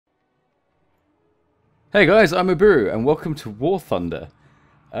Hey guys, I'm Ubiru and welcome to War Thunder.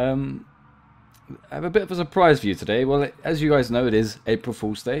 I have a bit of a surprise for you today. Well, as you guys know, it is April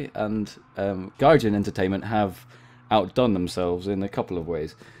Fool's Day, and Gaijin Entertainment have outdone themselves in a couple of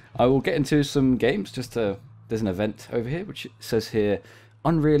ways. I will get into some games. There's an event over here which says here,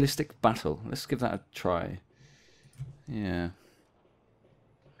 Unrealistic Battle. Let's give that a try. Yeah.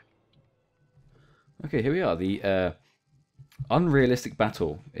 Okay, here we are. The Unrealistic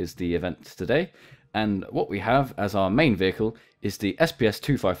Battle is the event today. And what we have as our main vehicle is the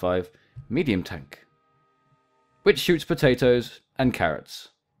SPS-255 medium tank, which shoots potatoes and carrots.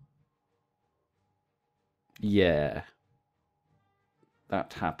 Yeah,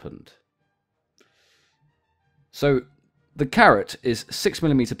 that happened. So the carrot is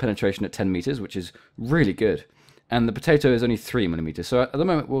 6mm penetration at 10 meters, which is really good. And the potato is only 3mm. So at the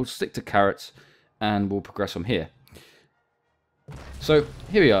moment we'll stick to carrots and we'll progress from here. So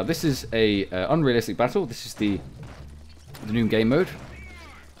here we are. This is a unrealistic battle. This is the new game mode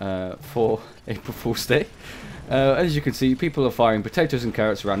for April Fool's Day. As you can see, people are firing potatoes and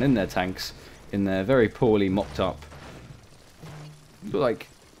carrots around in their tanks, in their very poorly mocked up, like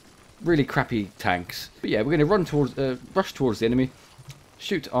really crappy tanks. But yeah, we're going to rush towards the enemy.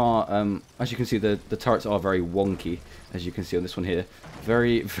 Shoot our, as you can see, the turrets are very wonky, as you can see on this one here.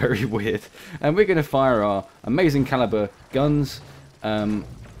 Very, very weird. And we're going to fire our amazing caliber guns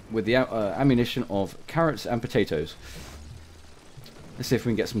with the ammunition of carrots and potatoes. Let's see if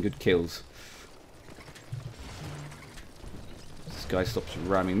we can get some good kills. This guy stops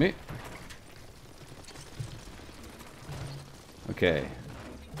ramming me. Okay.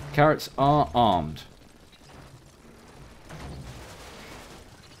 Carrots are armed.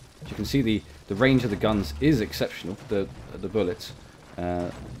 You can see the range of the guns is exceptional. The bullets,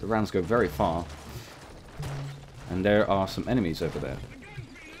 the rounds go very far, and there are some enemies over there.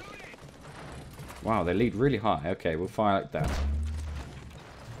 Wow, they lead really high. Okay, we'll fire like that.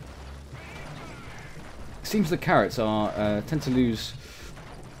 It seems the carrots are tend to lose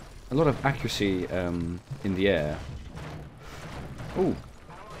a lot of accuracy in the air. Ooh,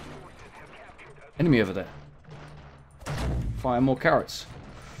 enemy over there. Fire more carrots.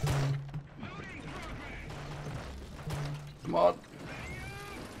 Come on.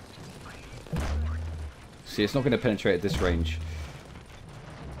 See, it's not going to penetrate at this range.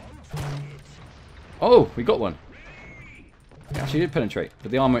 Oh, we got one. It actually did penetrate,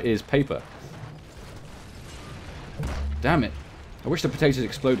 but the armor is paper. Damn it. I wish the potatoes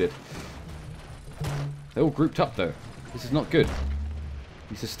exploded. They're all grouped up, though. This is not good. He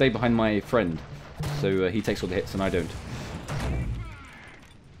needs to stay behind my friend, so he takes all the hits and I don't.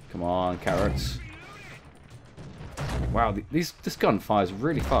 Come on, carrots. Wow, this gun fires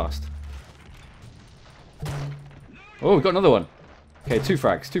really fast. Oh, we've got another one. Okay, two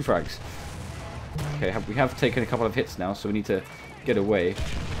frags. Okay, we have taken a couple of hits now, so we need to get away.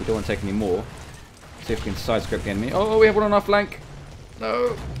 We don't want to take any more. See if we can sidescript the enemy. Oh, we have one on our flank.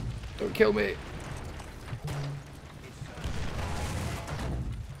 No, don't kill me.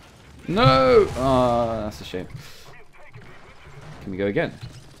 No! Ah, that's a shame. Can we go again?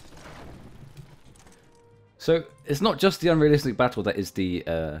 So it's not just the unrealistic battle that is the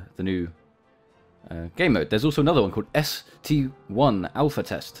new game mode. There's also another one called ST1 Alpha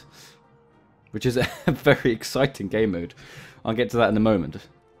Test, which is a very exciting game mode. I'll get to that in a moment.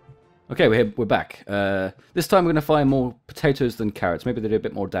 Okay, we're back. This time we're going to fire more potatoes than carrots. Maybe they do a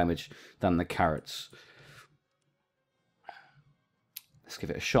bit more damage than the carrots. Let's give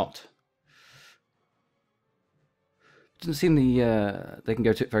it a shot. Doesn't seem they can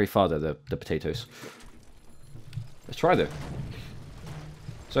go very far though, the potatoes. Let's try though.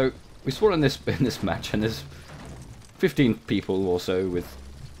 So we spawn in this match, and there's 15 people or so with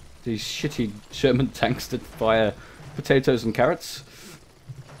these shitty Sherman tanks that fire potatoes and carrots.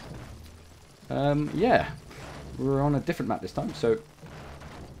 Yeah, we're on a different map this time, so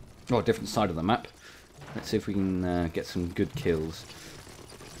a different side of the map. Let's see if we can get some good kills.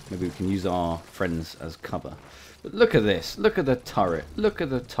 Maybe we can use our friends as cover. But look at this! Look at the turret! Look at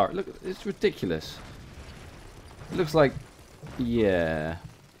the turret! Look, it's ridiculous. It looks like, yeah.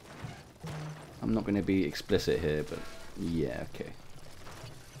 I'm not going to be explicit here, but yeah, okay.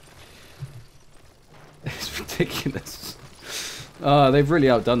 It's ridiculous. They've really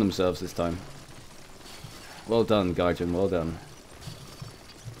outdone themselves this time. Well done, Gaijin, well done.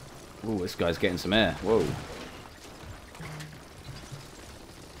 Oh, this guy's getting some air. Whoa.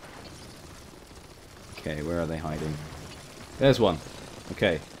 Okay, where are they hiding? There's one.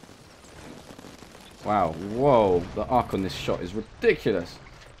 Okay. Wow, whoa, the arc on this shot is ridiculous.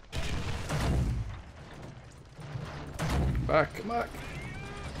 Back, back.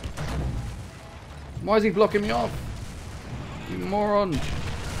 Why is he blocking me off? You moron.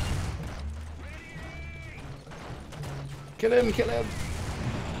 Kill him, kill him.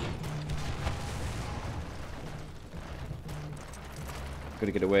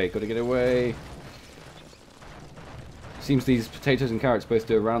 Gotta get away, gotta get away. Seems these potatoes and carrots both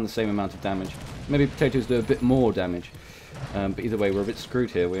do around the same amount of damage. Maybe potatoes do a bit more damage. But either way, we're a bit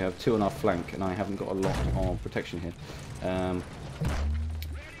screwed here. We have 2 on our flank, and I haven't got a lot of protection here.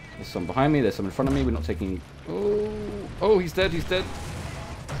 There's some behind me, there's some in front of me. We're not taking... Oh, he's dead, he's dead.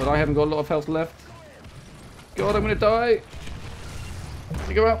 But I haven't got a lot of health left. God, I'm going to die. Let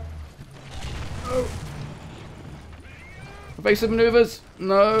me go out. Oh. Evasive maneuvers.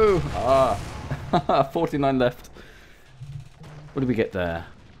 No. Ah. 49 left. What did we get there?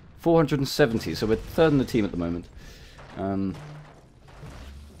 470. So we're third in the team at the moment.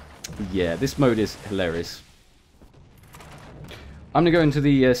 Yeah, this mode is hilarious. I'm going to go into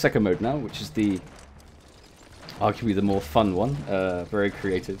the second mode now, which is arguably the more fun one. Very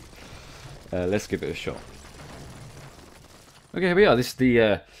creative. Let's give it a shot. Okay, here we are. This is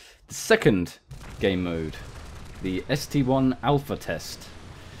the second game mode. The ST1 Alpha Test.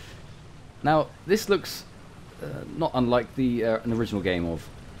 Now, this looks not unlike an original game of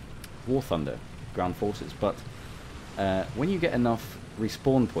War Thunder, Ground Forces, but when you get enough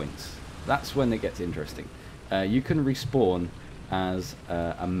respawn points, that's when it gets interesting. You can respawn as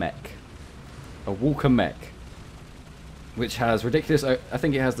a mech, a Walker mech, which has ridiculous... I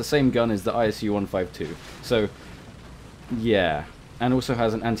think it has the same gun as the ISU 152. So, yeah, and also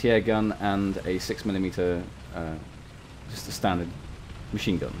has an anti-air gun and a 6mm, just a standard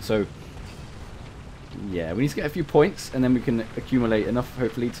machine gun. So, yeah, we need to get a few points, and then we can accumulate enough,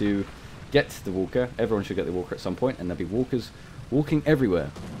 hopefully, to get the Walker. Everyone should get the Walker at some point, and there'll be Walkers walking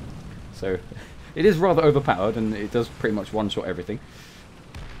everywhere. So, it is rather overpowered, and it does pretty much one-shot everything.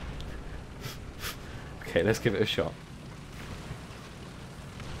 Okay, let's give it a shot.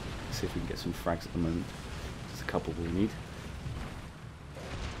 Let's see if we can get some frags at the moment. Just a couple we need.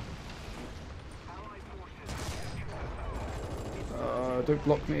 Don't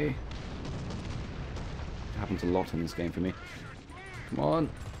block me. It happens a lot in this game for me. Come on.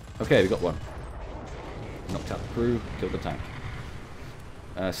 Okay, we got one. Knocked out the crew, killed the tank.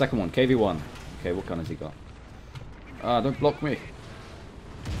 Second one, KV-1. Okay, what gun has he got? Don't block me.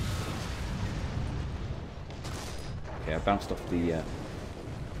 Okay, I bounced off the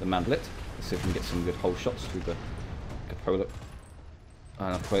manlet. Let's see if we can get some good hole shots through the cupola.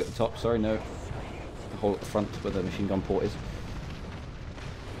 Not quite at the top, sorry, no. The hole at the front where the machine gun port is.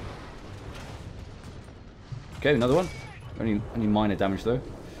 Okay, another one. Only minor damage though.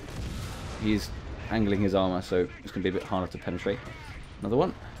 He's angling his armour, so it's going to be a bit harder to penetrate. Another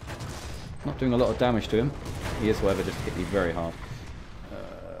one. Not doing a lot of damage to him. He is, however, just hit me very hard.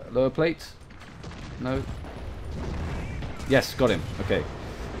 Lower plate. No. Yes, got him. Okay.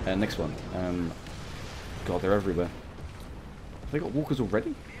 Next one. God, they're everywhere. Have they got walkers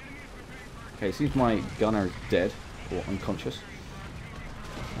already? Okay, seems my gunner is dead or unconscious.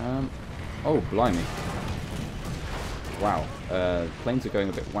 Oh, blimey. Wow, planes are going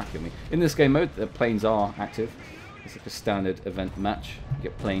a bit wacky on me. In this game mode, the planes are active. It's like a standard event match. You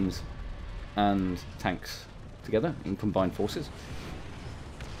get planes and tanks together in combined forces.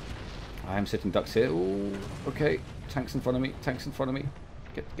 I am sitting ducks here. Ooh, okay, tanks in front of me. Tanks in front of me.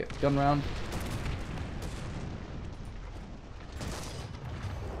 Get the gun round.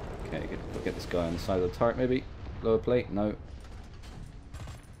 Okay, get this guy on the side of the turret maybe. Lower plate, no.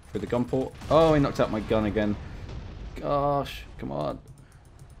 Through the gun port. Oh, he knocked out my gun again. Gosh, come on.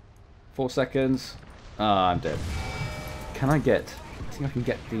 4 seconds. Ah, I'm dead. Can I think I can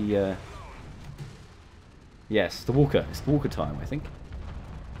get the... Yes, the Walker. It's the Walker time, I think.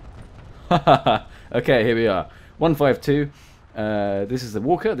 Okay, here we are. 152. This is the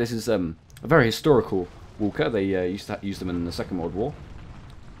Walker. This is a very historical Walker. They used to use them in the Second World War.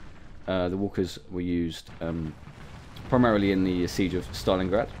 The Walkers were used primarily in the siege of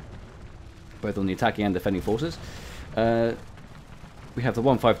Stalingrad, both on the attacking and defending forces. We have the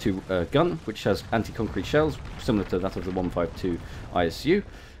 152 gun, which has anti-concrete shells, similar to that of the 152 ISU.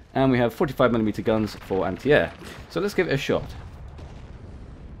 And we have 45mm guns for anti-air. So let's give it a shot.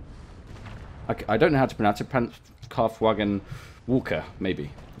 I don't know how to pronounce it. Kampfwagen Walker,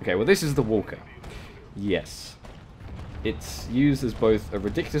 maybe. Okay, well this is the Walker. Yes. It's used as both a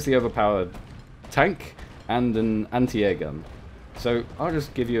ridiculously overpowered tank and an anti-air gun. So I'll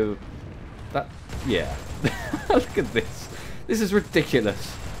just give you that. Yeah. Look at this. This is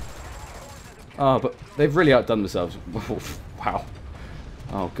ridiculous. Oh, but they've really outdone themselves. Wow.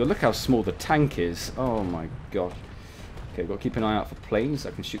 Oh god, look how small the tank is. Oh my god. Okay, got to keep an eye out for planes.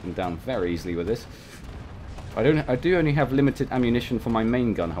 I can shoot them down very easily with this. I do only have limited ammunition for my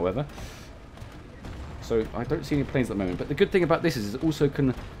main gun, however. So I don't see any planes at the moment. But the good thing about this is it also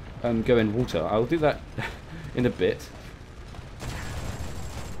can go in water. I'll do that in a bit.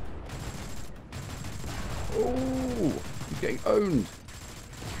 Oh, he's getting owned.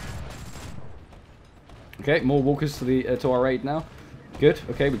 Okay, more walkers to our aid now. Good.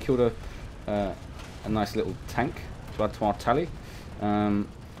 Okay, we killed a nice little tank to add to our tally. No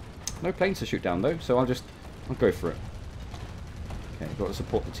planes to shoot down though, so I'll go for it. Okay, got to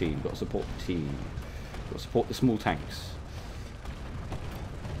support the team. Got to support the team. Got to support the small tanks.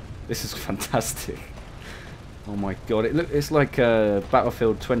 This is fantastic. Oh my god! It's like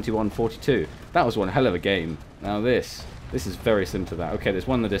Battlefield 2142. That was one hell of a game. Now this is very similar to that. Okay, there's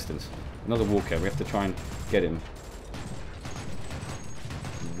one in the distance. Another walker. We have to try and get him.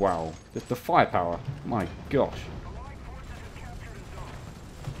 Wow, the firepower. My gosh.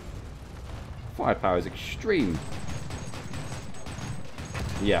 Firepower is extreme.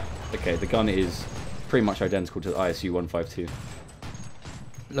 Yeah, okay, the gun is pretty much identical to the ISU 152.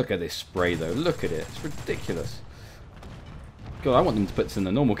 Look at this spray though, look at it, it's ridiculous. God, I want them to put this in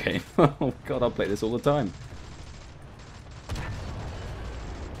the normal game. Oh god, I'll play this all the time.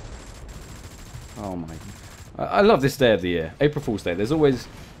 Oh my, I love this day of the year, April Fool's Day. There's always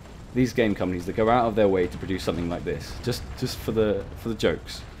these game companies that go out of their way to produce something like this, just for the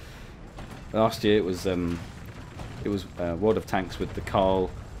jokes. Last year it was World of Tanks with the Carl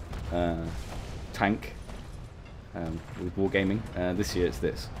tank with Wargaming. This year it's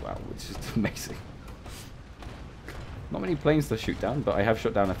this. Wow, which is amazing. Not many planes to shoot down, but I have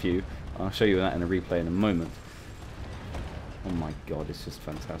shot down a few. I'll show you that in a replay in a moment. Oh my god, it's just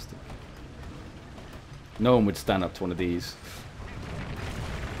fantastic. No one would stand up to one of these.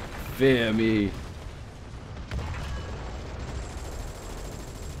 Fear me.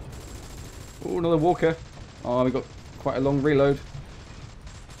 Oh, another walker. Oh, we got quite a long reload.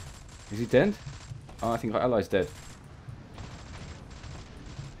 Is he dead? Oh, I think our ally's dead.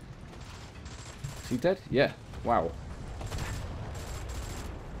 Is he dead? Yeah. Wow.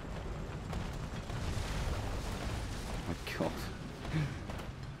 Oh my god.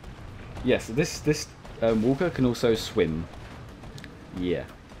 Yes, this walker can also swim. Yeah.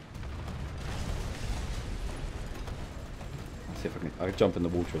 See if I'll jump in the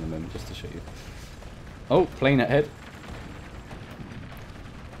water in a moment just to show you. Oh, plane ahead.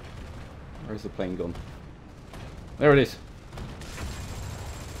 Where's the plane gone? There it is.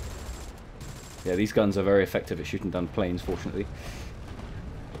 Yeah, these guns are very effective at shooting down planes, fortunately.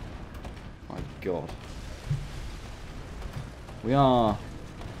 My god. We are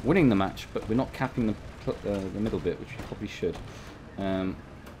winning the match, but we're not capping the middle bit, which we probably should.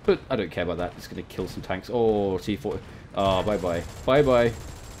 But I don't care about that. It's going to kill some tanks. Oh, T-40. Oh, bye-bye. Bye-bye.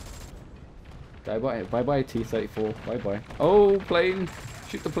 Bye-bye. Bye-bye, T-34. Bye-bye. Oh, plane.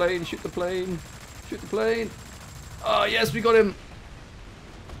 Shoot the plane. Shoot the plane. Shoot the plane. Oh, yes, we got him.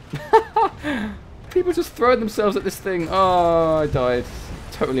 People just throwing themselves at this thing. Oh, I died.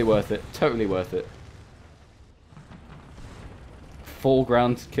 Totally worth it. Totally worth it. 4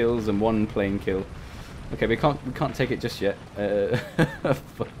 ground kills and 1 plane kill. Okay, we can't take it just yet.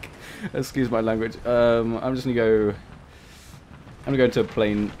 Fuck. Excuse my language. I'm just gonna go. I'm gonna go into a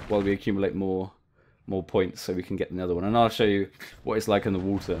plane while we accumulate more points so we can get another one, and I'll show you what it's like in the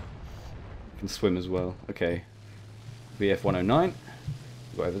water. You can swim as well. Okay. VF 109.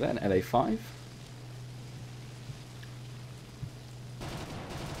 Go over there, and LA 5.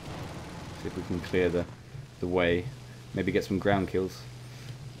 See if we can clear the way. Maybe get some ground kills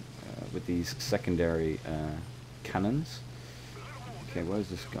with these secondary cannons. Okay, where's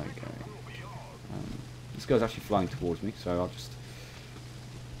this guy going? This guy's actually flying towards me, so I'll just...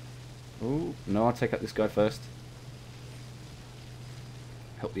 Oh, no, I'll take out this guy first.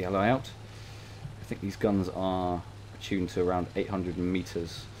 Help the ally out. I think these guns are attuned to around 800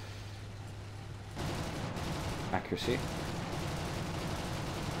 meters accuracy.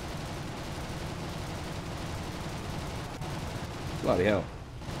 Bloody hell.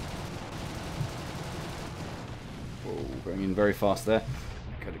 Whoa, going in very fast there.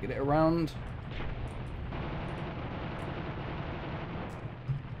 Gotta get it around.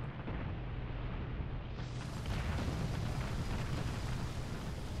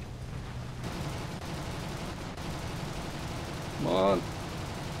 Come on.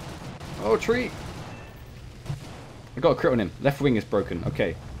 Oh, tree. I got a crit on him. Left wing is broken.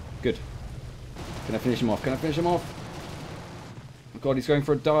 Okay, good. Can I finish him off? Can I finish him off? Oh god, he's going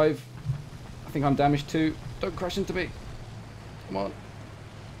for a dive. I think I'm damaged too. Don't crash into me. Come on.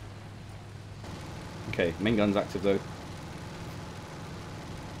 Okay, main gun's active though.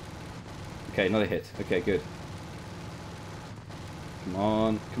 Okay, another hit. Okay, good. Come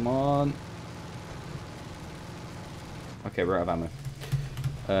on, come on. Okay, we're out of ammo.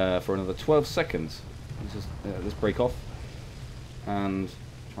 For another 12 seconds. Let's break off and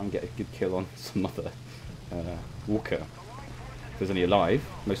try and get a good kill on some other walker. If there's any alive,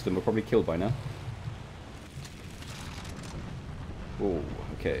 most of them are probably killed by now. Oh,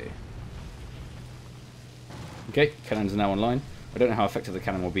 okay. Okay, cannons are now online. I don't know how effective the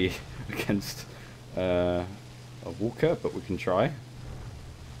cannon will be against a walker, but we can try.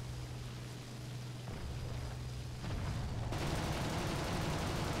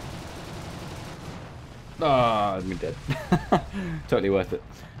 Ah, I'm dead. Totally worth it.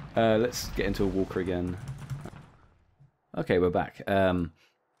 Let's get into a walker again. Okay, we're back. We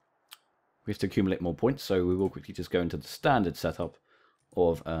have to accumulate more points, so we will quickly just go into the standard setup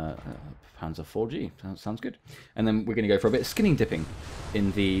of Panzer 4G. Sounds good. And then we're going to go for a bit of skinning dipping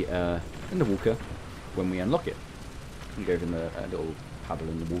in the walker when we unlock it. We go in a little paddle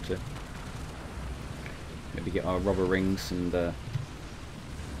in the water. Maybe get our rubber rings and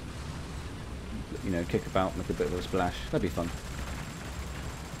you know, kick about, make a bit of a splash. That'd be fun.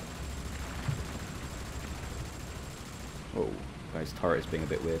 Oh, guy's turret is being a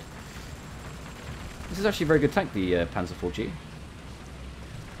bit weird. This is actually a very good tank, the Panzer 4G.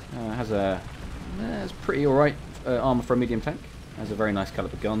 Has pretty alright armour for a medium tank. Has a very nice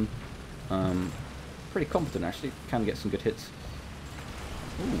caliber gun. Pretty competent actually. Can get some good hits.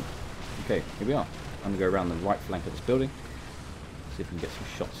 Ooh. Okay, here we are. I'm going to go around the right flank of this building. See if we can get some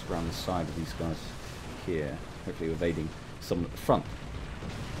shots around the side of these guys here. Hopefully evading someone at the front.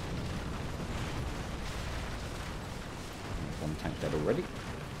 One tank dead already.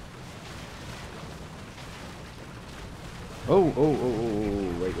 Oh,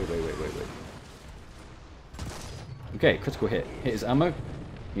 wait. Okay, critical hit. Hit his ammo.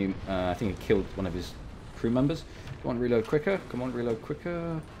 I think he killed one of his crew members. Come on, reload quicker. Come on, reload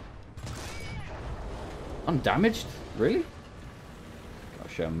quicker. Undamaged? Really? I'll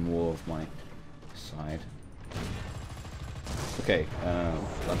show more of my side. Okay,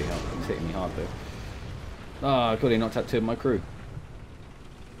 bloody hell, he's hitting me hard though. Ah, God, he knocked out 2 of my crew.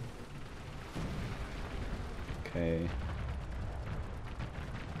 Okay.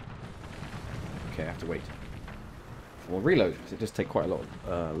 Okay, I have to wait. Well, reload, because it does take quite a lot,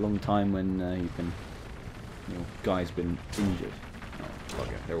 long time when your guy's been injured. Oh,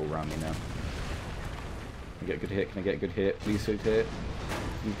 bugger, they're all around me now. Can I get a good hit? Can I get a good hit? Please good hit.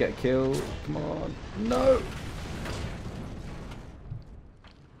 Can you get a kill? Come on. No!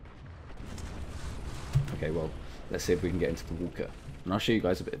 Okay, well, let's see if we can get into the walker. And I'll show you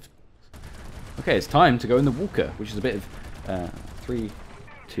guys a bit of... Okay, it's time to go in the walker, which is a bit of... 3,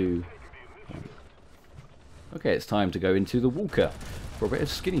 2, 1. Okay, it's time to go into the walker for a bit of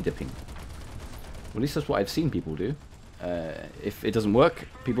skinny dipping. Well, at least that's what I've seen people do. If it doesn't work,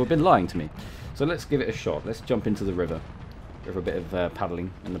 people have been lying to me. So let's give it a shot. Let's jump into the river. Go for a bit of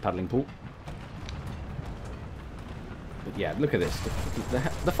paddling in the paddling pool. But yeah, look at this.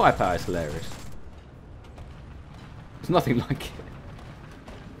 The firepower is hilarious. There's nothing like it.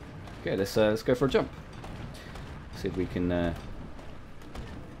 Okay, let's go for a jump. See if we can go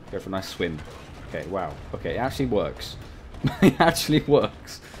for a nice swim. Okay, wow. Okay, it actually works. It actually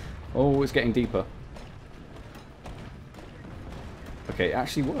works. Oh, it's getting deeper. Okay, it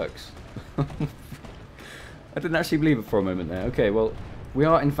actually works. I didn't actually believe it for a moment there. Okay, well, we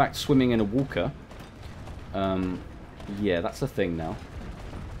are in fact swimming in a walker. Yeah, that's a thing now.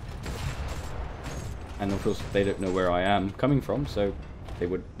 And of course, they don't know where I am coming from, so they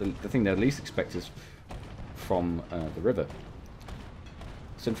would. The thing they'd least expect is from the river.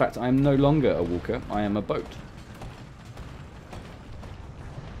 So in fact, I am no longer a walker. I am a boat.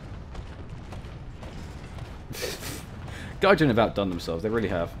 Gaijin have outdone themselves. They really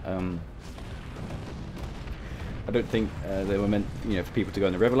have. I don't think they were meant, for people to go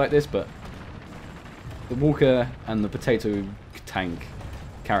in the river like this, but the walker and the potato tank,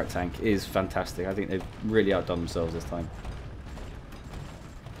 carrot tank, is fantastic. I think they've really outdone themselves this time.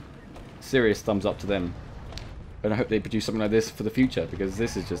 Serious thumbs up to them. And I hope they produce something like this for the future, because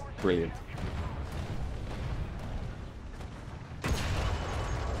this is just brilliant.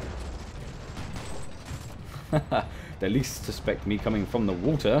 They least suspect me coming from the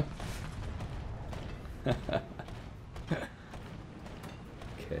water.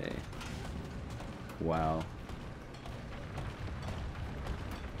 Okay. Wow.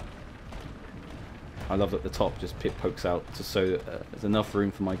 I love that the top just pokes out just so that there's enough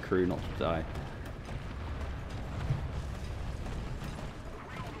room for my crew not to die.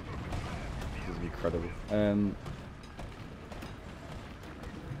 This is incredible.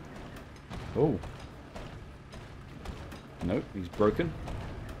 Oh. Nope, he's broken.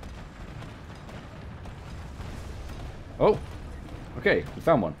 Oh. Okay, we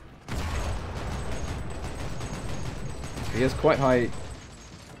found one. He has quite high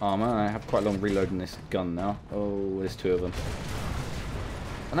armor. I have quite long reload in this gun now. Oh, there's two of them.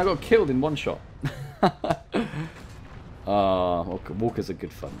 And I got killed in one shot. Walkers are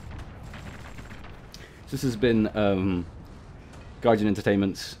good fun. So this has been Gaijin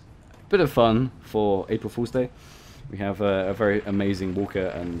Entertainment's bit of fun for April Fool's Day. We have a very amazing walker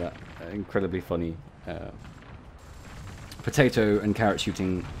and incredibly funny potato and carrot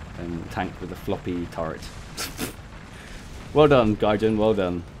shooting tank with a floppy turret. Well done, Gaijin, well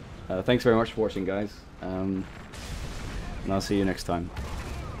done. Thanks very much for watching, guys. And I'll see you next time.